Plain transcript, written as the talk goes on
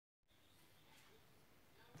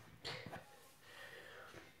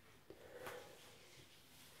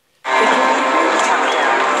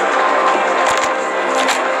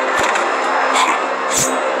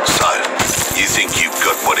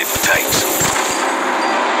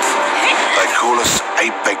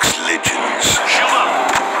Apex Legends.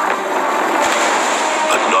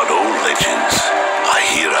 But not all legends are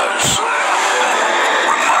heroes.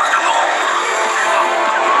 Remarkable.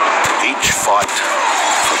 Each fight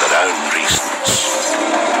for their own reasons.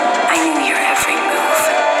 I knew your every move.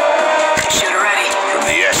 Shoot already. From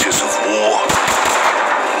the ashes of war,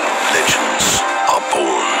 legends are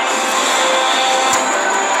born.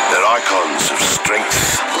 They're icons of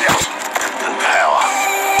strength and power.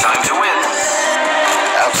 Time to win.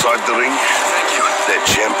 Outside the ring, they're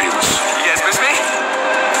champions. You guys miss me?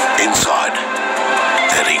 Inside,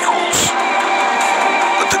 they're equals.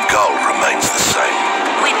 But the goal remains the same.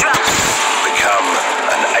 We drop. Become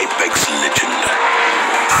an Apex legend.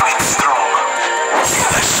 Fight strong.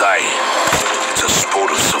 They say it's a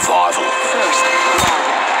sport of survival. First,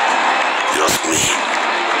 You ask me,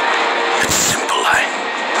 it's simple, eh?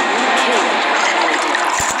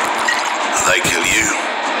 They kill you,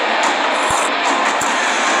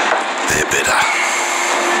 they're better.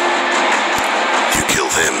 You kill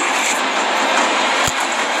them,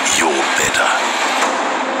 you're better.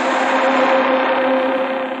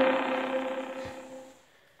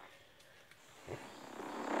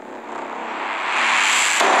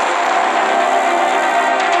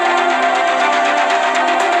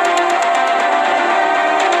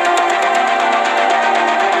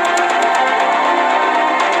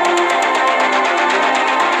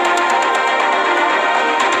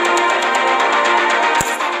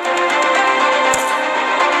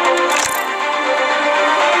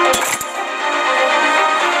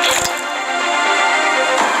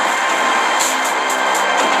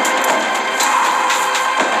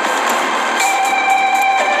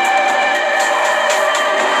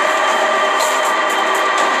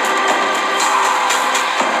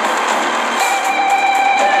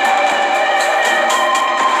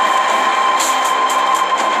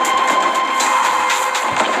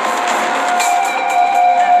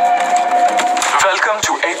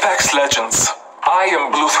 Legends. I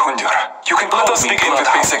am Bloodhunder. You can let us begin with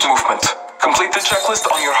basic movement. Complete the checklist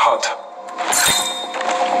on your HUD.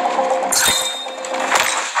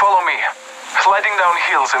 Follow me. Sliding down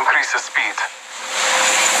hills increases speed.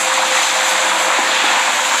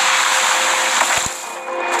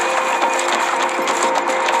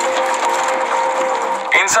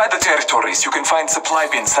 Inside the territories, you can find supply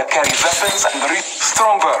bins that carry weapons and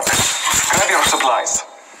strong work. Grab your supplies.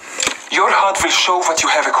 Your HUD will show what you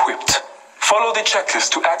have equipped. Follow the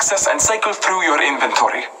checklist to access and cycle through your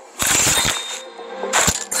inventory.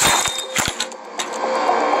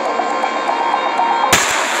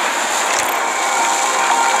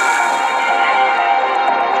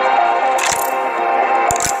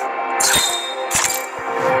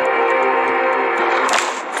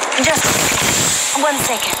 Just 1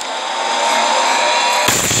 second.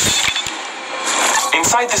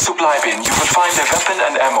 Inside the supply bin, you will find a weapon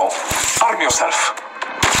and ammo. Arm yourself.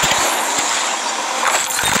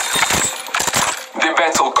 The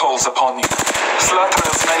battle calls upon you. Slaughter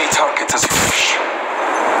as many targets as you wish.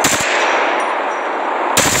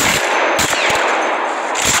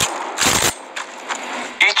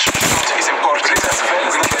 Each shoot is important as well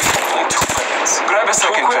as the getting 2 weapons. Grab a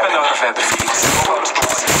second weapon out of that piece.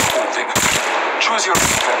 Holding. Choose your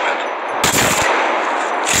weapon.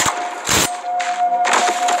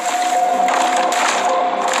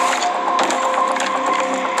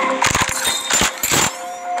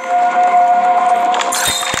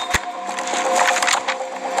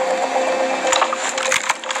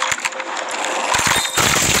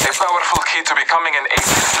 To becoming an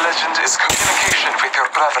Apex Legend is communication with your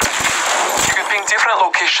brethren. You can ping different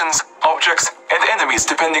locations, objects, and enemies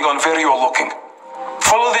depending on where you're looking.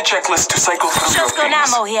 Follow the checklist to cycle through your Shotgun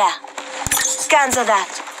pings. ammo here. Cancel that.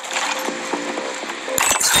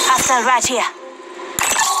 Hostile right here.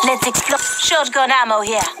 Let's explore. Shotgun ammo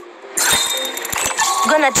here.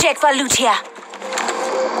 Gonna check for loot here.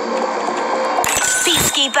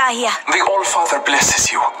 Peacekeeper here. The All-Father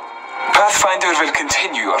blesses you. Pathfinder will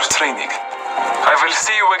continue your training. I will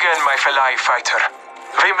see you again, my fellow fighter.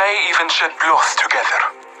 We may even shed blood together.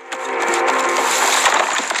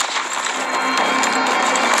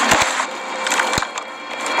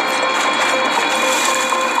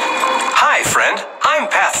 Hi, friend. I'm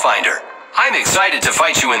Pathfinder. I'm excited to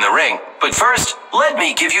fight you in the ring, but first, let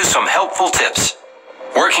me give you some helpful tips.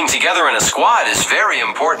 Working together in a squad is very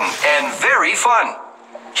important and very fun.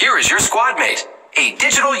 Here is your squad mate, a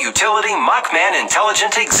digital utility Machman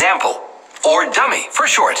Intelligent Example, or Dummy for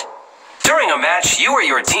short. During a match, you or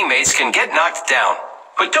your teammates can get knocked down.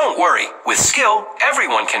 But don't worry, with skill,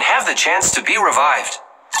 everyone can have the chance to be revived.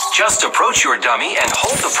 Just approach your dummy and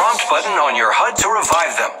hold the prompt button on your HUD to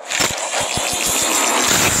revive them.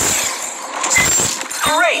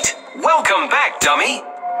 Great! Welcome back, dummy!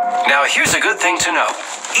 Now here's a good thing to know.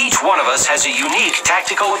 Each one of us has a unique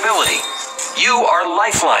tactical ability. You are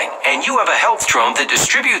Lifeline, and you have a health drone that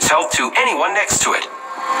distributes health to anyone next to it.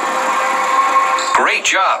 Great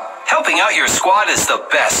job! Helping out your squad is the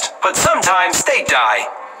best, but sometimes they die.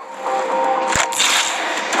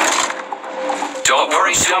 Don't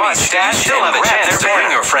worry too much, Dad. You still have a chance to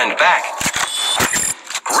bring your friend back.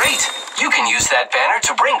 Great! You can use that banner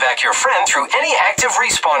to bring back your friend through any active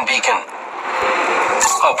respawn beacon.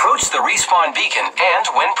 Approach the respawn beacon and,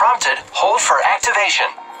 when prompted, hold for activation.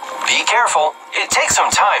 Be careful. It takes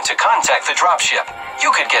some time to contact the dropship.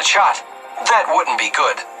 You could get shot. That wouldn't be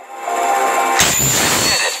good.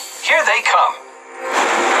 Did it. Here they come.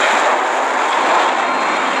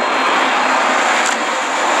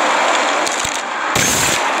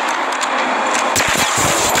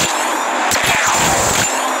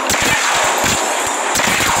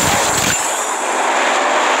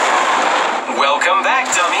 Welcome back,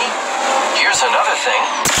 dummy. Here's another thing.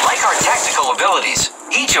 Like our tactical abilities,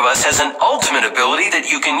 each of us has an ultimate ability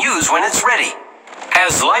that you can use when it's ready.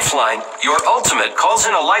 As Lifeline, your ultimate calls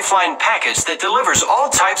in a Lifeline package that delivers all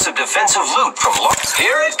types of defensive loot from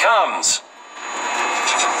Here it comes.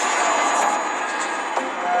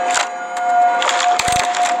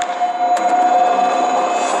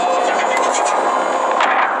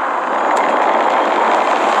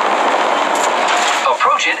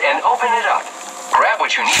 Approach it and open it up. Grab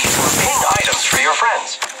what you need or ping items for your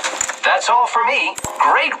friends. That's all for me.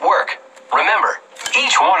 Great work. Remember,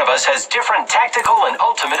 each one of us has different tactical and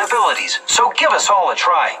ultimate abilities, so give us all a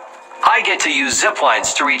try. I get to use zip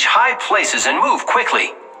lines to reach high places and move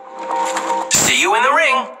quickly. See you in the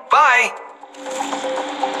ring. Bye.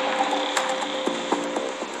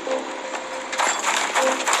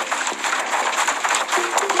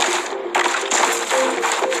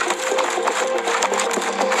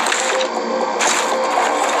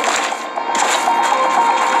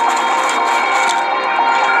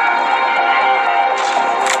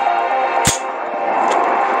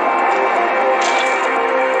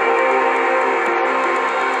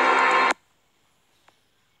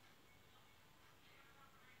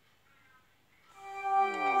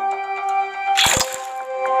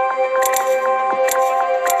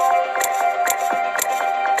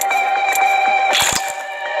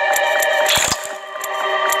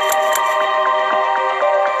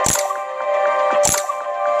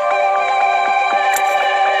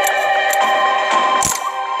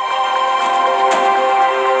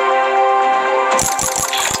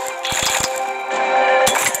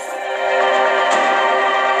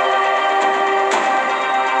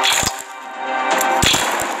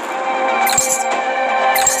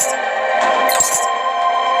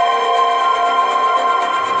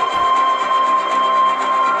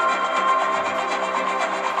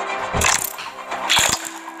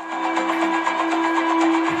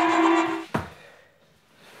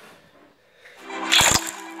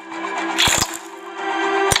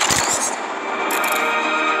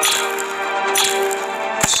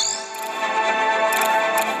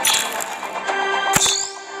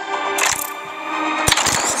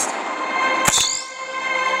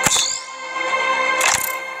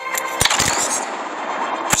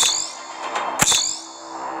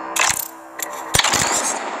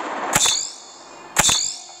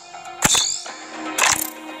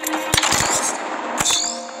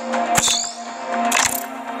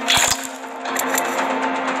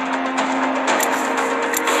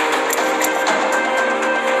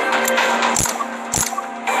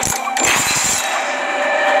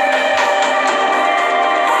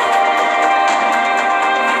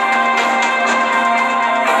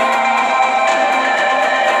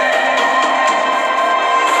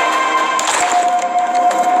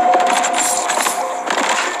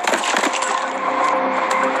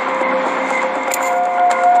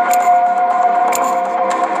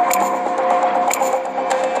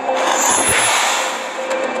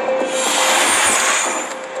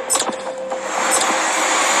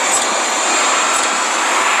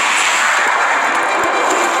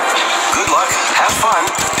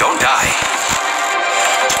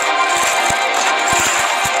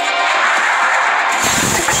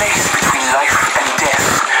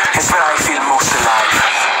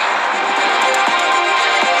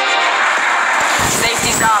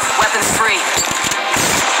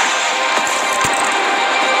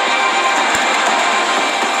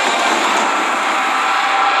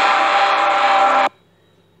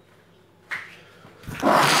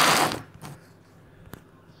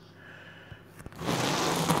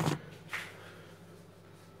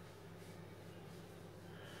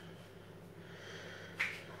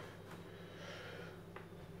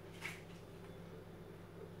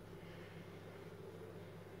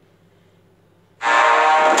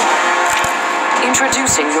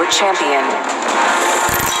 Introducing your champion.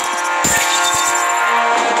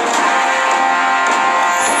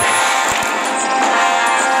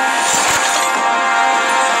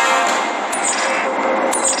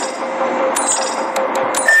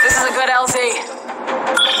 This is a good LZ.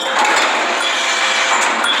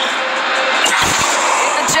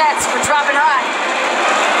 The jets, we're dropping high.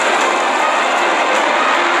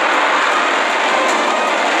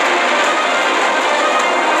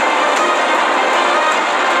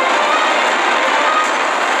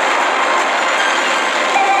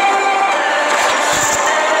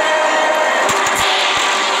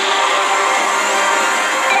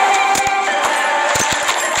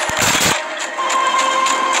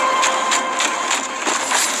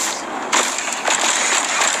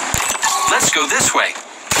 Let's go this way.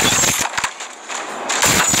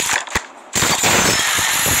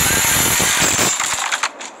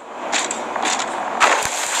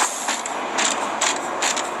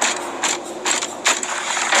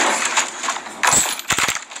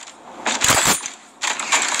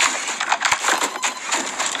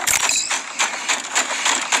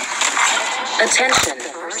 Attention.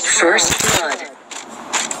 First blood.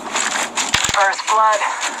 First blood.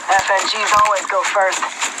 FNGs always go first.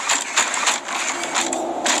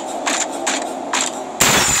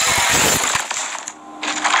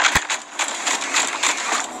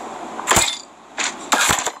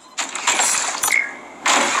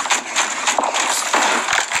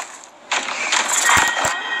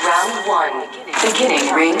 Round 1.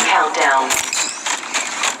 Beginning ring countdown.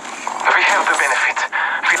 We have the benefit.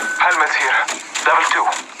 Helmet here. Level 2.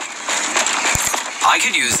 I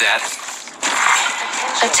could use that.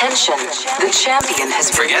 Attention. The champion has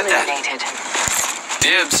been Forget that. eliminated.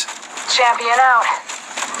 Dibs. Champion out.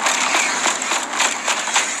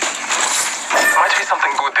 Might be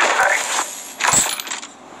something good this way.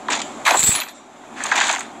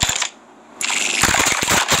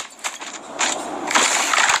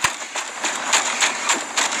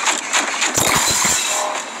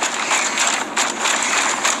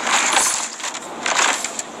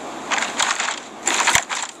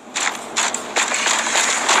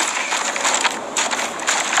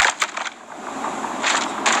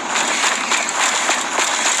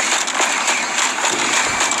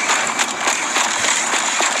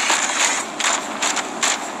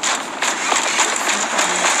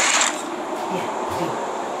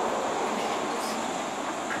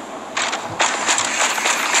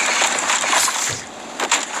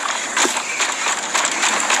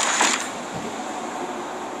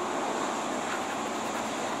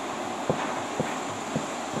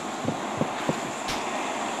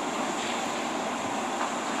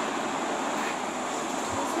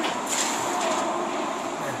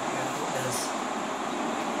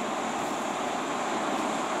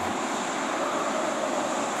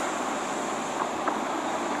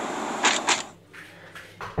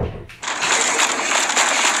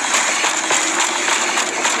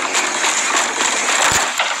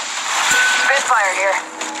 Spitfire here.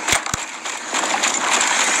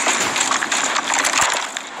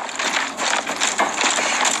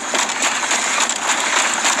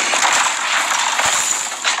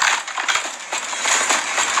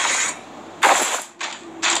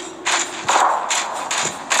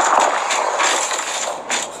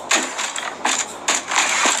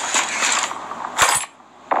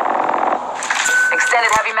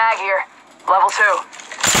 Extended heavy mag here. Level 2.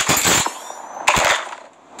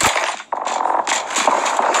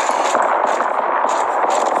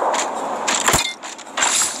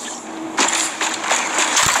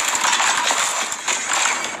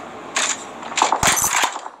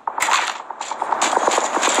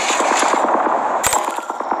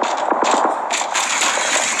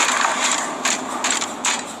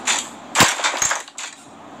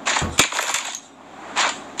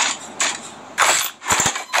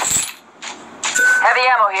 Heavy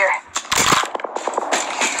ammo here.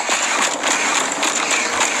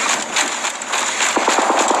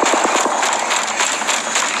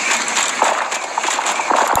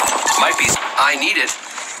 Might be. I need it.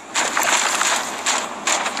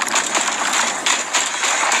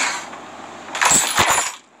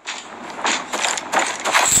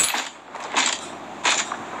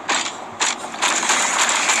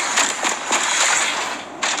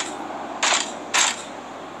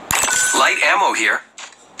 Light ammo here.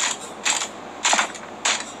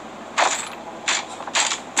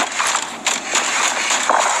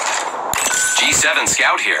 G7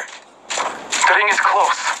 Scout here. The ring is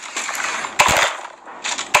close.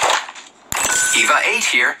 Eva 8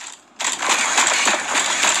 here.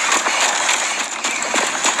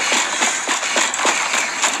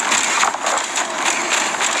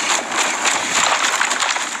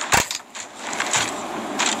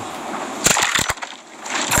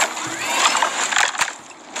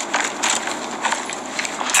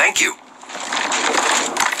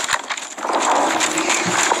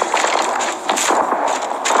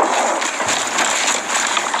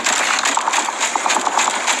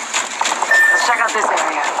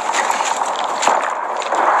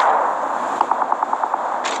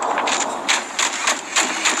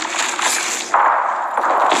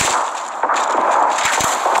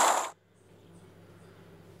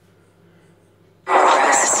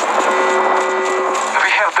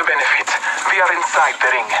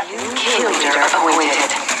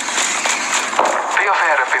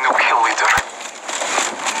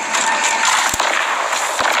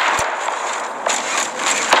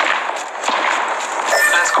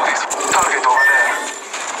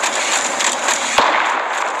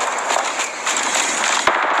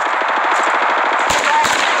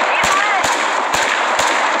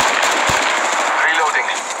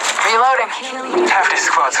 Half the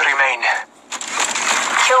squads remain.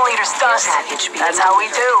 Kill leader's dust. That's how we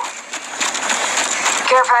do.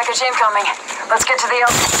 Care package incoming. Let's get to the I'm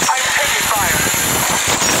taking fire.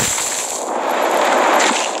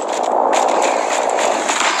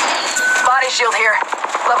 body shield here.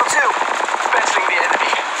 Level 2. Battling the enemy.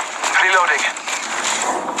 Reloading.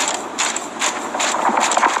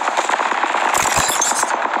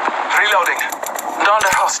 Reloading. Down the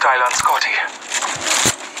hostile on Scotty.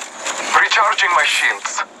 Recharging my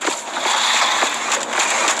shields.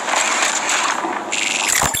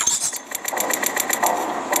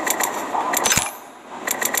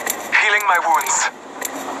 Healing my wounds.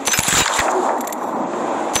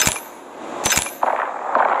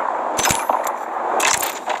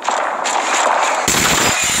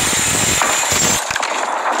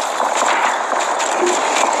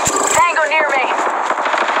 Tango near me.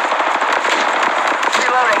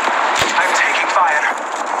 Reloading. I'm taking fire.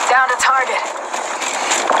 Down to target.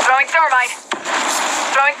 Throwing thermite.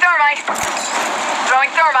 Throwing thermite. Throwing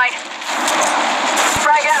thermite.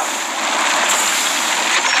 Frag out.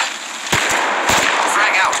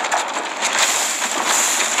 Frag out.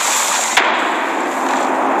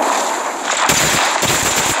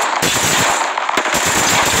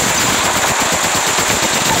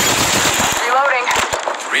 Reloading.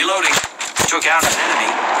 Reloading. Took out an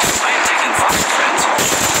enemy. I am taking fire, friends.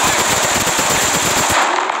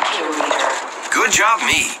 Kill leader. Good job,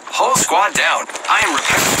 me. Whole squad down. I am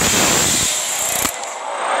repairing.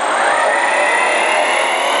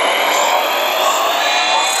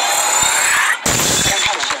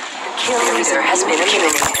 Kill leader has been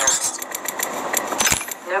eliminated.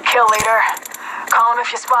 New kill leader. Call him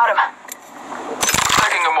if you spot him.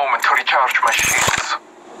 Taking a moment to recharge my shields.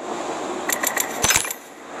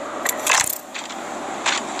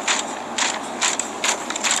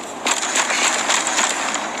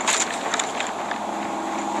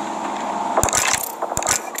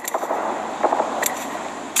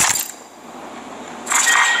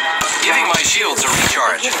 Giving my shields a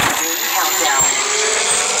recharge. Countdown.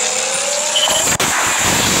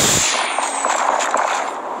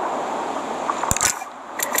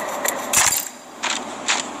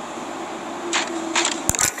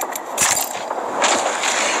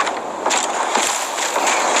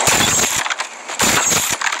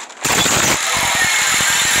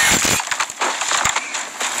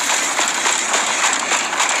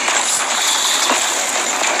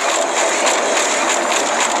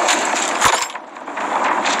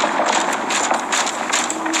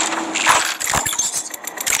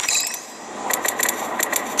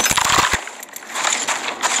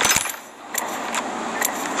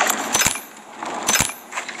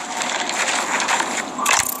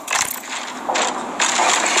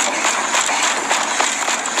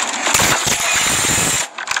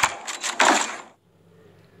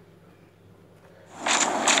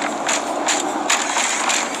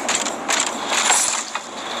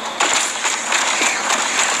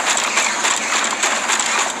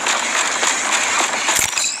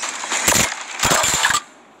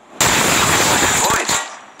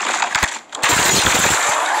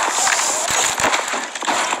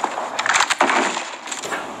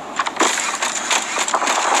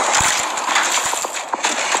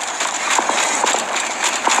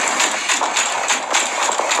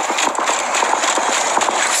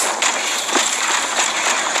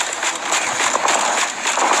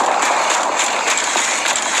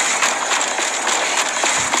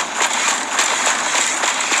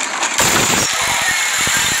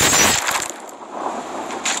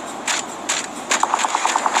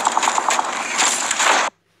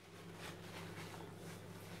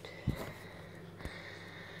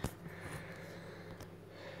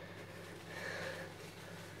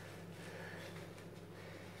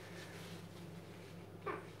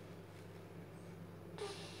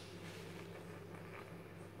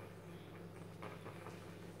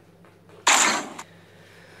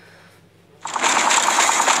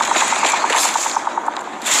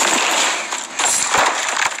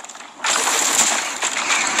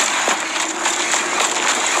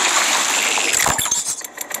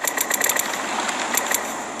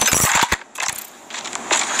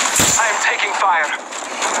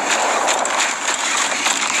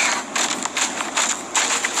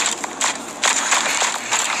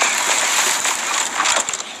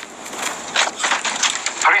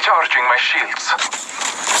 Recharging my shields.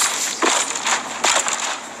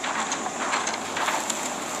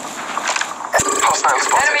 Hostile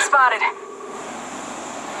spotted. Enemy spotted.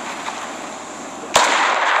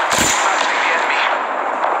 Battling the enemy.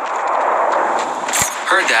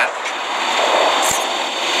 Heard that.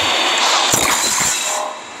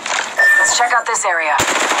 Let's Check out this area.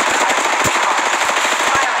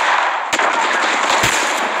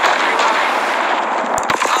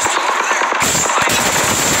 Hostile over there. Find them,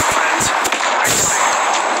 friends.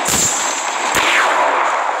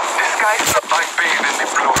 This guy's I bathe in the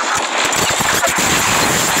blood.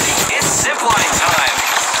 It's zipline time.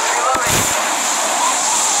 Reloading.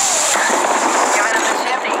 Giving him the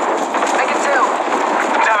chimney. Make it two.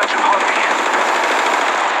 Damage upon me.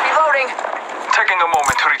 Reloading. Taking a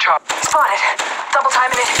moment to recharge. Spotted. Double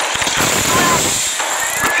timing it.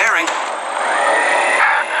 Repairing.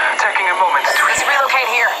 Taking a moment to Let's relocate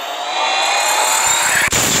here.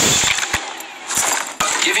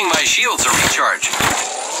 Giving my shields a recharge.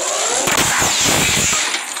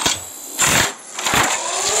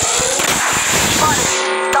 Spotted.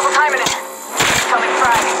 Double timing it. Coming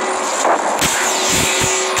frag.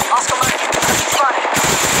 Oscar Mike. Spotted.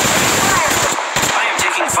 Fire. I am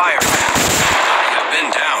taking fire. I have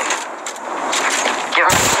been down. Give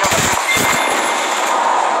her.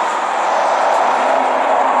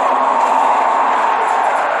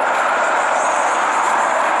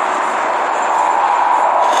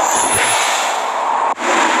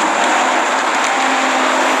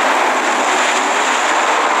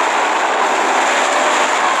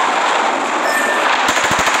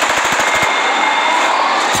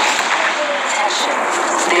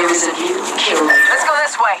 There is a new kill leader. Let's go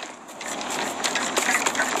this way.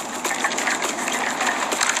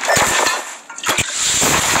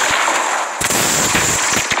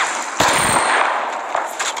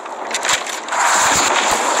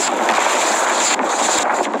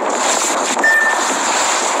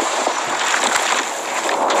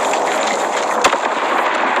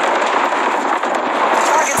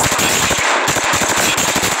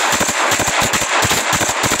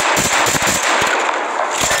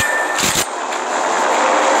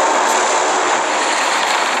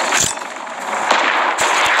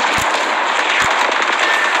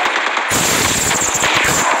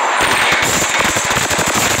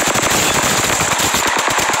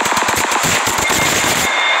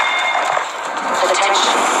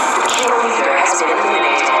 Attention, the kill leader has been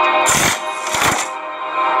eliminated.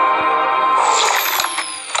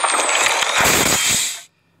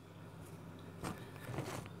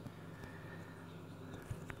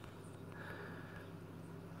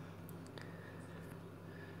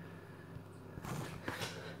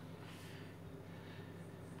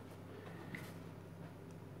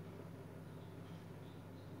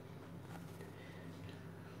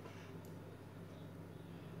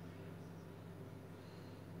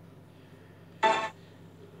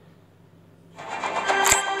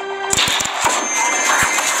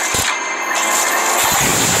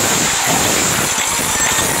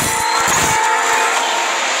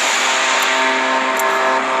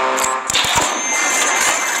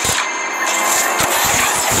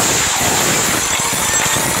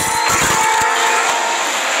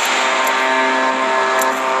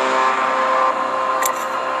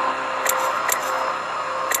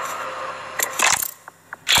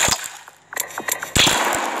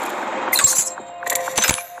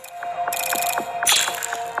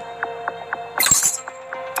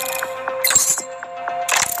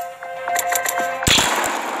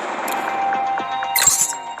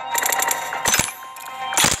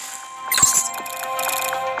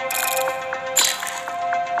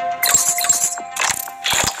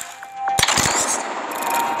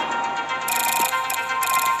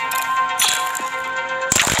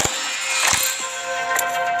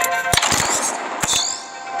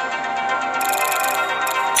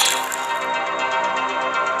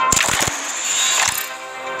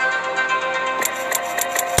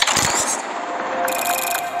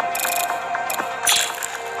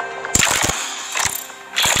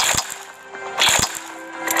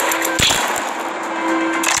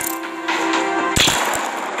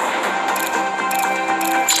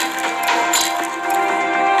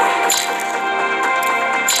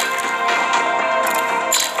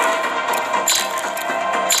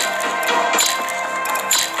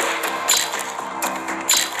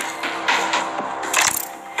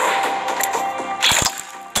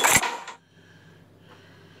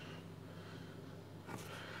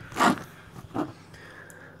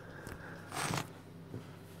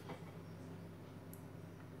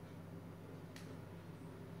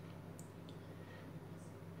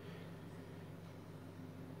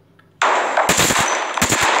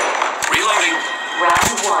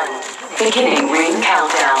 Beginning ring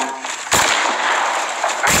countdown.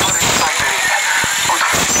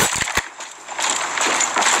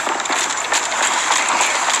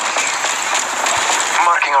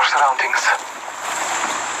 Marking our surroundings.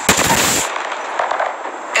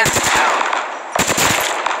 Enemy down.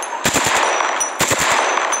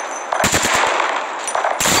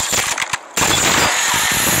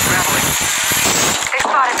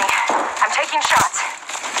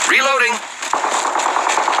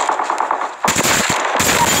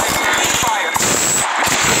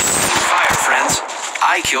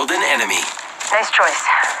 I killed an enemy. Nice choice.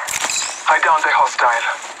 I downed a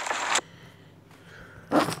hostile.